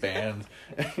elastic band.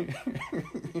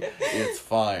 It's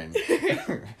fine.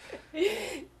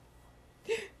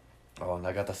 Oh, and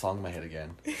I got the song in my head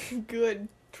again. Good.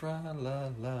 Tra la la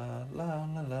la la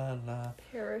la la.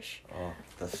 Perish. Oh,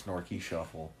 the Snorky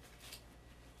Shuffle.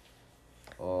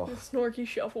 Oh, The Snorky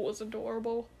Shuffle was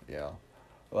adorable. yeah.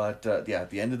 But, yeah,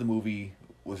 the end of the movie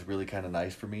was really kind of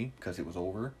nice for me because it was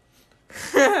over.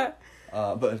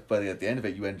 But at the end of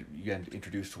it, you end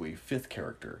introduced to a fifth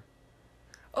character.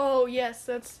 Oh yes,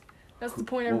 that's the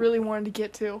point I Well- really wanted to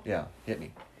get to. Yeah, hit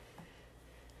me.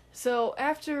 So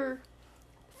after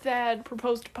Thad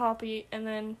proposed to Poppy, and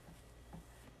then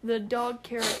the dog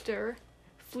character,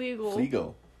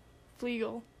 Fleagle.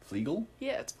 Fleagle?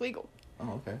 Yeah, it's Fleagle.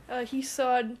 Oh, okay. He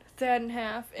sawed Thad in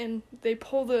half, and they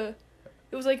pulled it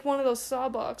was like one of those saw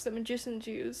blocks that magicians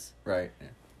use. Right. Yeah.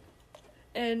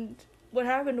 And what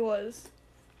happened was,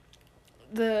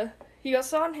 he got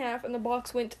sawed in half, and the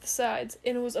box went to the sides,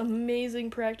 and it was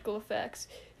amazing practical effects.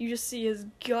 You just see his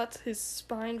guts, his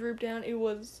spine droop down. It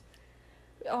was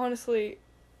honestly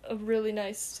a really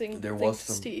nice thing. There thing was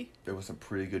to some see. There was some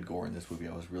pretty good gore in this movie.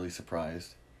 I was really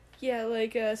surprised. Yeah,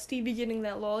 like Stevie getting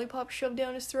that lollipop shoved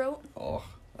down his throat. Oh,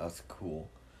 that's cool.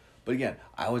 But again,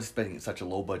 I was expecting such a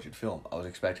low budget film. I was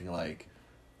expecting like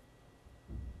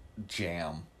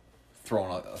jam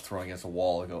thrown against a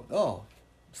wall and go, oh,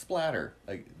 splatter.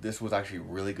 Like this was actually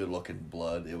really good looking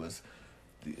blood. It was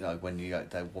when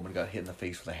that woman got hit in the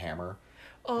face with a hammer.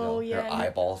 Oh you know, yeah, her and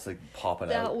eyeballs like popping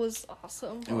out. that was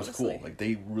awesome. It was honestly. cool. Like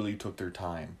they really took their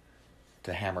time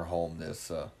to hammer home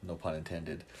this, no pun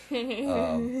intended,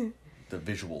 the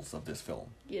visuals of this film.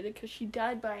 Get it? Because she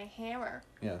died by a hammer.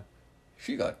 Yeah.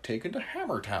 She got taken to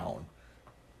Hammertown,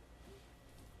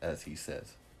 as he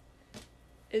says.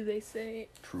 Did they say?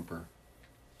 Trooper.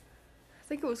 I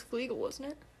think it was Fleagle, wasn't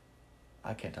it?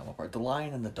 I can't tell them apart. The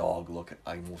lion and the dog look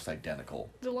almost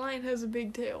identical. The lion has a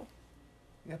big tail.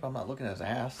 Yep, I'm not looking at his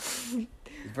ass.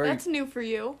 It's very... That's new for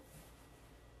you.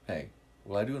 Hey,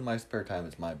 what I do in my spare time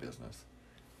is my business.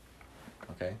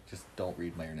 Okay? Just don't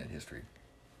read my internet history.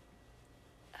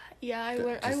 Yeah, I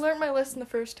Just- learned my lesson the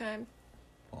first time.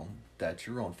 Well, that's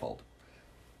your own fault.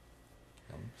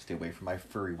 Stay away from my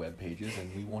furry web pages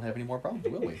and we won't have any more problems,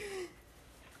 will we?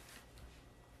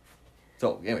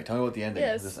 So, anyway, tell me about the ending.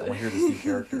 Yes. I want to hear this new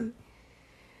character.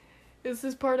 This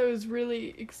is part I was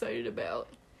really excited about.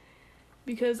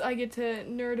 Because I get to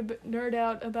nerd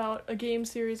out about a game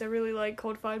series I really like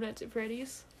called Five Nights at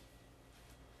Freddy's.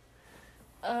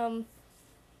 And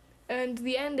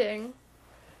the ending,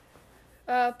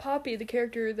 Poppy, the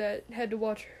character that had to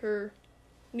watch her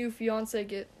new fiance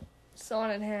get sawn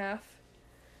in half.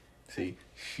 See,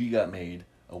 she got made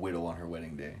a widow on her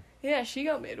wedding day. Yeah, she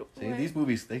got made. See, these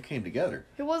movies, they came together.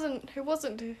 It wasn't her Close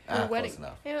wedding.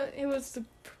 enough. It was the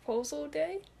proposal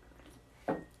day.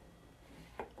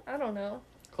 I don't know.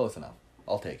 Close enough.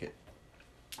 I'll take it.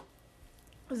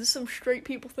 Is this some straight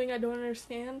people thing I don't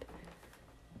understand?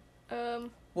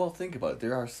 Well, think about it.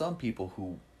 There are some people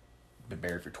who been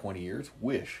married for 20 years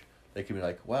wish they could be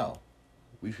like, wow,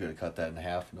 we should have cut that in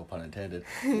half, no pun intended,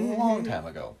 a long time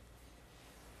ago.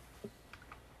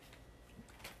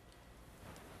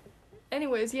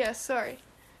 Anyways, yes, sorry.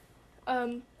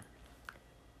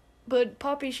 But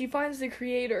Poppy, she finds the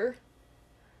creator,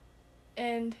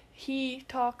 and he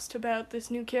talks about this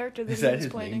new character that Is he that was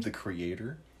his playing. name, the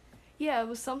Creator? Yeah, it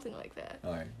was something like that.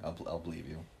 All right, I'll believe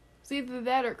you. It's either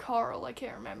that or Carl. I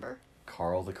can't remember.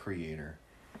 Carl the Creator.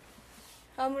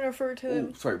 I'm gonna refer to him.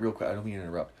 Oh, sorry, real quick. I don't mean to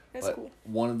interrupt. That's but cool.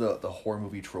 one of the horror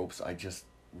movie tropes I just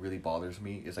really bothers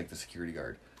me is like the security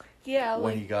guard. Yeah,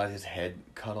 When like, he got his head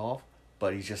cut off,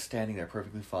 but he's just standing there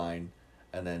perfectly fine,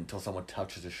 and then until someone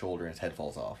touches his shoulder and his head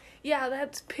falls off. yeah,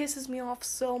 that pisses me off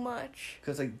so much.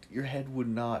 Because like your head would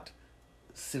not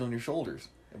sit on your shoulders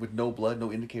with no blood,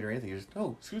 no indicator, or anything. You just,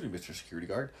 oh, excuse me, Mr. Security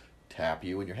Guard, tap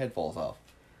you and your head falls off.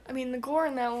 I mean, the gore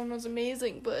in that one was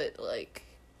amazing, but like,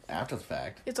 After the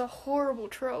fact. it's a horrible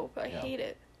trope. I hate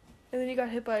it. And then he got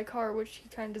hit by a car, which he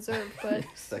kind of deserved, but...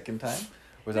 Second time?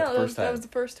 Or was no, that the first time? that was the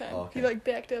first time. Oh, okay. He, like,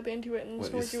 backed up into it, and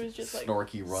What, Snorky was just, like,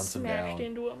 Snorky runs him smashed down.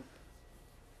 into him.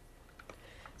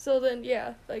 So then,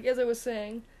 yeah, like, as I was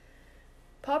saying,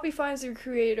 Poppy finds the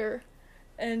creator,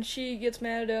 and she gets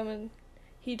mad at him, and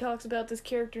he talks about this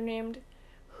character named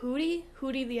Hootie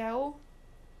the Owl.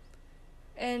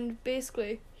 And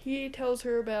basically, he tells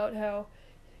her about how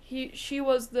she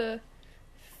was the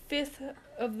 5th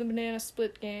of the Banana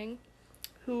Split gang,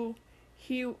 who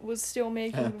he was still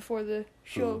making before the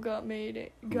show got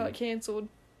canceled.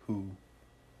 Who?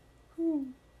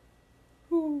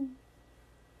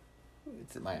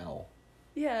 It's my owl.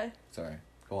 Yeah, Sorry.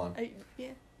 Go on. I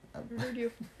heard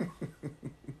you.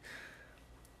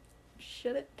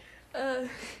 Shut it.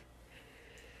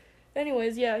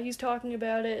 Anyways, yeah, he's talking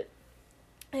about it,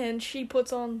 and she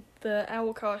puts on the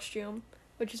owl costume,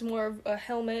 which is more of a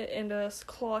helmet and a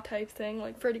claw type thing,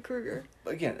 like Freddy Krueger.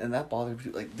 Again, and that bothers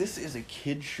me. Like, this is a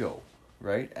kid show,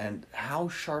 right? And how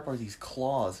sharp are these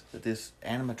claws that this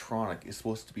animatronic is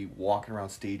supposed to be walking around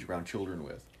stage around children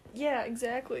with? Yeah,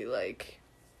 exactly, like...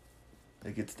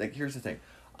 Like, it's like, here's the thing.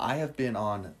 I have been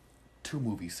on 2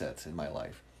 movie sets in my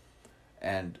life,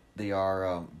 and they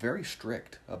are very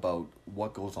strict about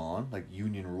what goes on, like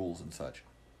union rules and such.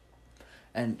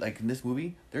 And, like, in this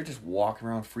movie, they're just walking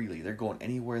around freely. They're going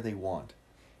anywhere they want.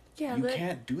 Yeah, You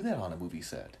can't do that on a movie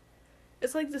set.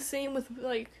 It's like the same with,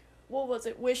 like, what was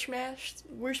it,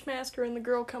 Wishmaster and the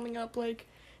girl coming up, like,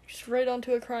 just right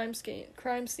onto a crime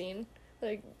scene.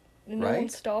 Like, no one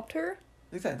Right? stopped her.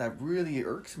 Exactly, that really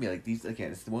irks me. Like, these,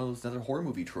 again, it's one of those other horror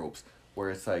movie tropes where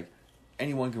it's like,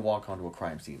 anyone can walk onto a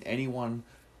crime scene. Anyone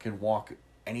can walk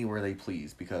anywhere they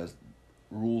please because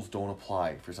rules don't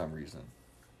apply for some reason.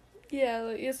 Yeah,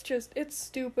 like, it's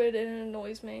stupid and it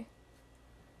annoys me.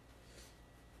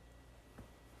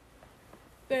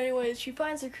 But anyways, she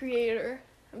finds the creator.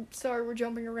 I'm sorry we're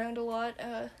jumping around a lot.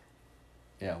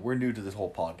 Yeah, we're new to this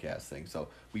whole podcast thing, so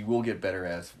we will get better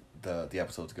as the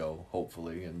episodes go,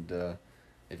 hopefully. And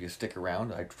if you stick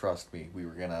around, trust me,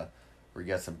 we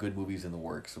got some good movies in the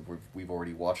works. We've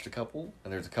already watched a couple,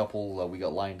 and there's a couple we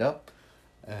got lined up,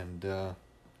 and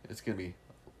it's gonna be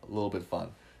a little bit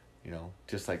fun, you know,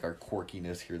 just like our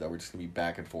quirkiness here that we're just gonna be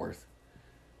back and forth.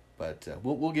 But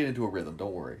we'll get into a rhythm.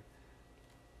 Don't worry.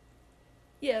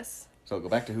 yes. So go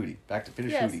back to Hootie. Back to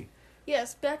finish Yes. Hootie.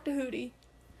 Yes, back to Hootie.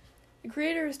 The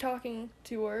creator is talking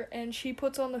to her, and she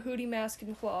puts on the Hootie mask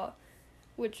and claw,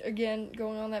 which, again,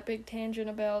 going on that big tangent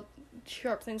about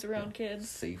sharp things around kids.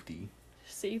 Safety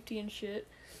and shit.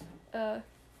 And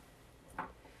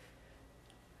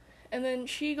then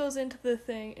she goes into the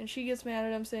thing, and she gets mad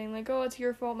at him, saying, like, oh, it's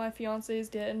your fault my fiancé's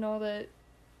dead, and all that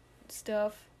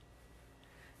stuff.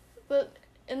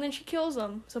 And then she kills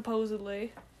him,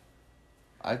 supposedly.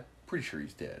 I'm pretty sure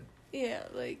he's dead. Yeah,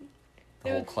 like... The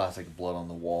whole classic blood on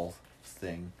the wall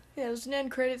thing. Yeah, there's an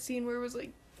end credit scene where it was,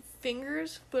 like,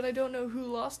 fingers, but I don't know who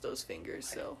lost those fingers,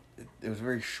 so... It was a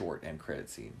very short end credit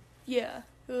scene. Yeah,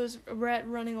 it was a rat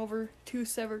running over 2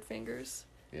 severed fingers.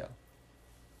 Yeah.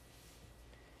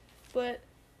 But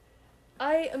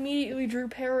I immediately drew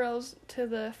parallels to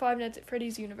the Five Nights at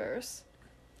Freddy's universe,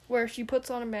 where she puts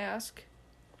on a mask.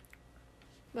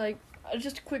 Like,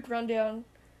 just a quick rundown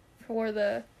for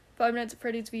the Five Nights at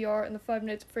Freddy's VR and the Five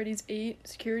Nights at Freddy's 8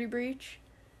 security breach.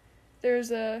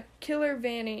 There's a killer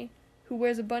Vanny who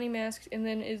wears a bunny mask, and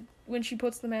then when she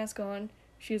puts the mask on,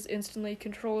 she is instantly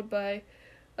controlled by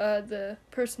the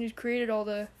person who created all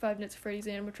the Five Nights at Freddy's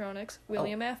animatronics,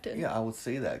 William Afton. Yeah, I would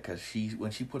say that, because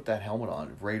when she put that helmet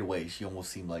on, right away, she almost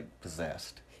seemed like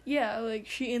possessed. Yeah, like,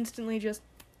 she instantly just...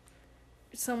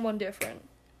 someone different.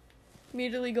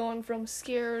 Immediately going from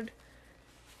scared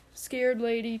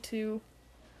lady to,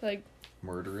 like...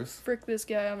 Murderous? Frick this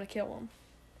guy, I'm gonna kill him.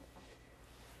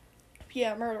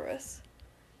 Yeah, murderous.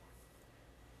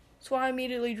 So I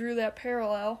immediately drew that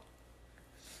parallel.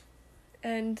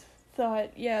 And thought,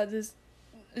 yeah, this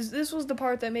was the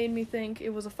part that made me think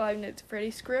it was a Five Nights at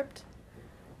Freddy script.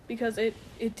 because it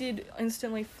did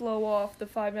instantly flow off the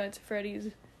Five Nights at Freddy's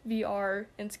VR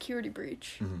and Security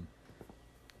Breach. Mm-hmm.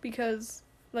 Because,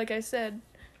 like I said,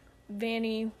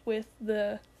 Vanny with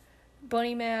the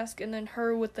bunny mask and then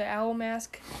her with the owl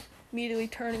mask immediately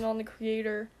turning on the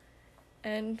creator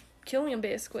and killing him,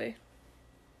 basically.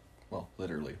 Well,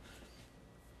 literally.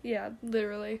 Yeah,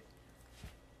 literally.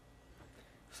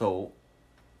 So,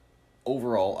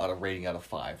 overall, out of rating out of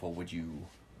 5, what would you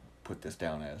put this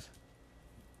down as?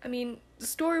 I mean, the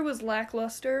story was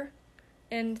lackluster,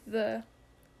 and the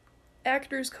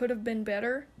actors could have been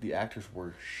better. The actors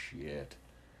were shit.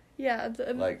 Yeah.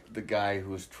 Like, the guy who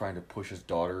was trying to push his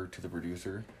daughter to the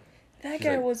producer. That She's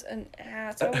guy like, was an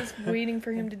ass. I was waiting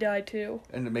for him to die, too.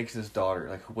 And it makes his daughter,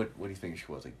 like, what do you think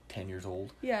she was, like 10 years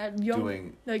old? Yeah, young,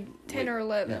 Doing, like 10 or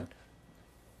 11. Yeah.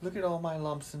 Look at all my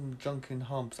lumps and junk and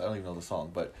humps. I don't even know the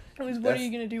song, but... It was, what are you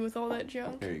going to do with all that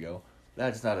junk? There you go.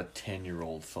 That's not a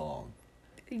 10-year-old song.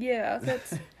 Yeah,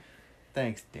 that's...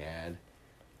 Thanks, Dad.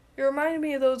 It reminded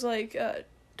me of those, like,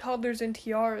 Toddlers and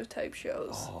Tiaras type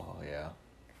shows. Oh, yeah.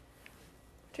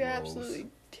 Which I absolutely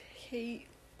hate.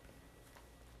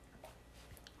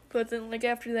 But then, like,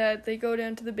 after that, they go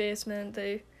down to the basement.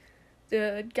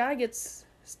 The guy gets...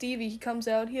 Stevie, he comes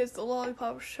out. He has the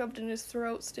lollipop shoved in his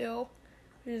throat still.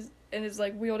 And is,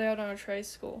 like, wheeled out on a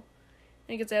tricycle.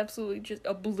 And he gets absolutely just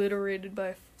obliterated by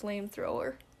a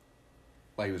flamethrower.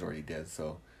 Well, he was already dead,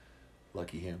 so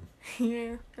lucky him.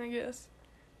 Yeah, I guess.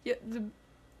 Yeah,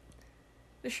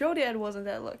 the show dad wasn't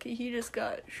that lucky. He just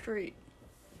got straight...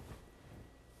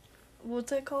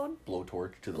 What's that called?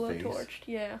 Blowtorch to the face. Blowtorched,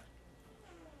 yeah.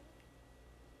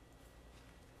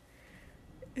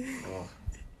 Oh.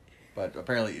 But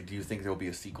apparently, do you think there will be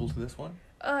a sequel to this one?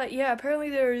 Yeah, apparently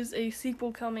there is a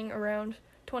sequel coming around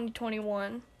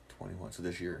 2021. 21, so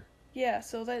this year. Yeah,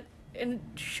 so that... And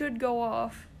it should go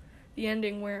off the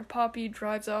ending where Poppy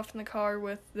drives off in the car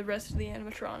with the rest of the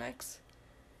animatronics.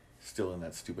 Still in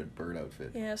that stupid bird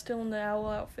outfit. Yeah, still in the owl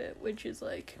outfit, which is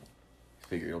like...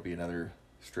 Figure it'll be another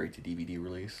straight-to-DVD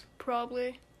release.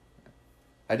 Probably.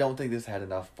 I don't think this had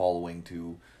enough following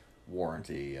to warrant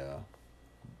a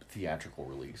theatrical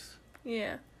release.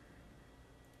 Yeah.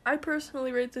 I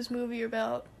personally rate this movie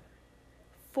about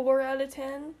 4 out of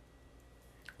 10.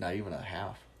 Not even a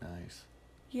half. Nice.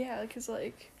 Yeah, because,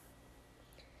 like...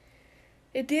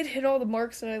 It did hit all the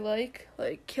marks that I like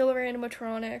killer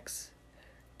animatronics,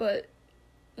 but,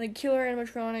 like, killer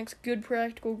animatronics, good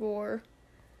practical gore.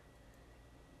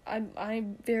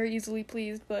 I'm very easily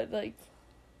pleased, but, like,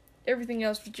 everything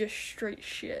else was just straight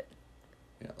shit.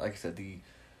 Yeah, like I said, they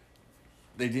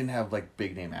didn't have, like,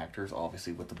 big-name actors,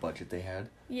 obviously, with the budget they had.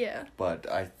 Yeah. But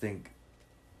I think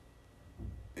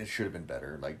it should have been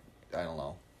better. Like, I don't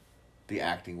know. The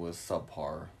acting was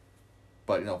subpar.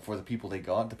 But, for the people they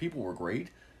got, the people were great.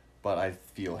 But I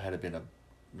feel had it been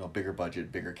a bigger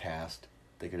budget, bigger cast,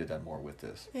 they could have done more with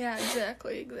this. Yeah,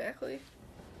 exactly.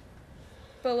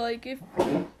 But, like,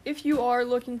 if you are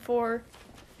looking for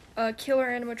a killer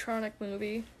animatronic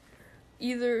movie,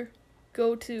 either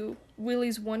go to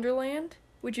Willy's Wonderland,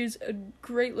 which is a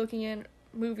great-looking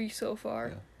movie so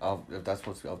far. Yeah. If that's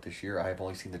what's out this year, I have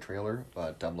only seen the trailer,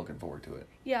 but I'm looking forward to it.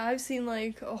 Yeah, I've seen,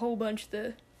 like, a whole bunch of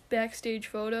the backstage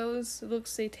photos. It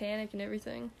looks satanic and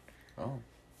everything. Oh.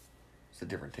 It's a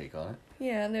different take on it.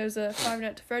 Yeah, and there's a Five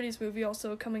Nights at Freddy's movie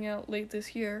also coming out late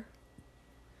this year.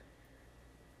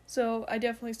 So I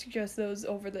definitely suggest those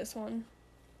over this one.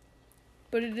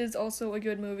 But it is also a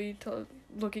good movie to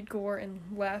look at gore and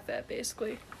laugh at,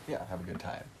 basically. Yeah, have a good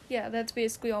time. Yeah, that's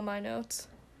basically all my notes.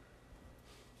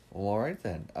 Well, all right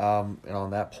then. And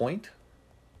on that point,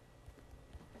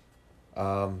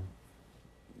 I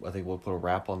think we'll put a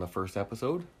wrap on the first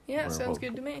episode. Yeah, sounds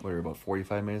good to me. We're about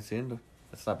 45 minutes in.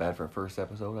 That's not bad for a first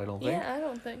episode, I don't think. Yeah, I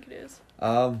don't think it is.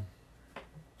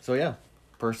 So yeah,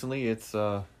 personally, it's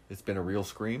been a real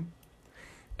scream,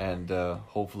 and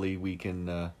hopefully we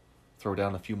can throw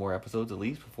down a few more episodes at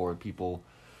least before people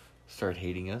start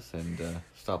hating us and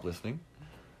stop listening.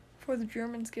 Before the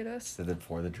Germans get us.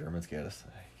 Before the Germans get us,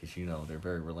 because they're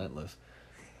very relentless.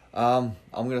 I'm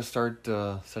gonna start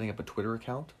setting up a Twitter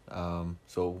account.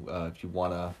 So if you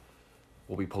wanna,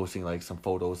 we'll be posting like some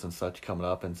photos and such coming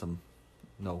up and some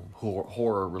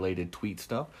horror related tweet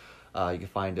stuff. You can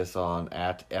find us on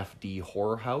 @FD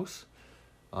Horror House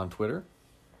on Twitter.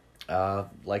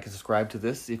 Like and subscribe to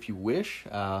this if you wish.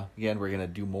 Again, we're gonna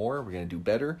do more. We're gonna do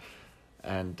better,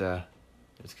 and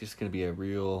it's just gonna be a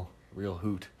real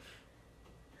hoot.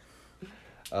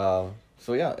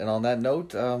 So yeah, and on that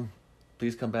note,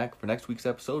 please come back for next week's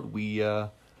episode. We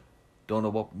don't know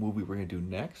what movie we're gonna do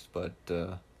next, but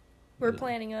We're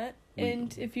planning it.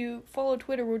 And if you follow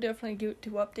Twitter, we'll definitely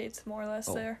do updates more or less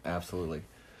there. Absolutely.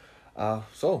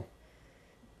 So,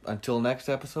 until next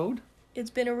episode. It's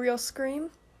been a real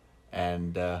scream.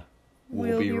 And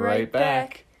we'll be right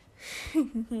back.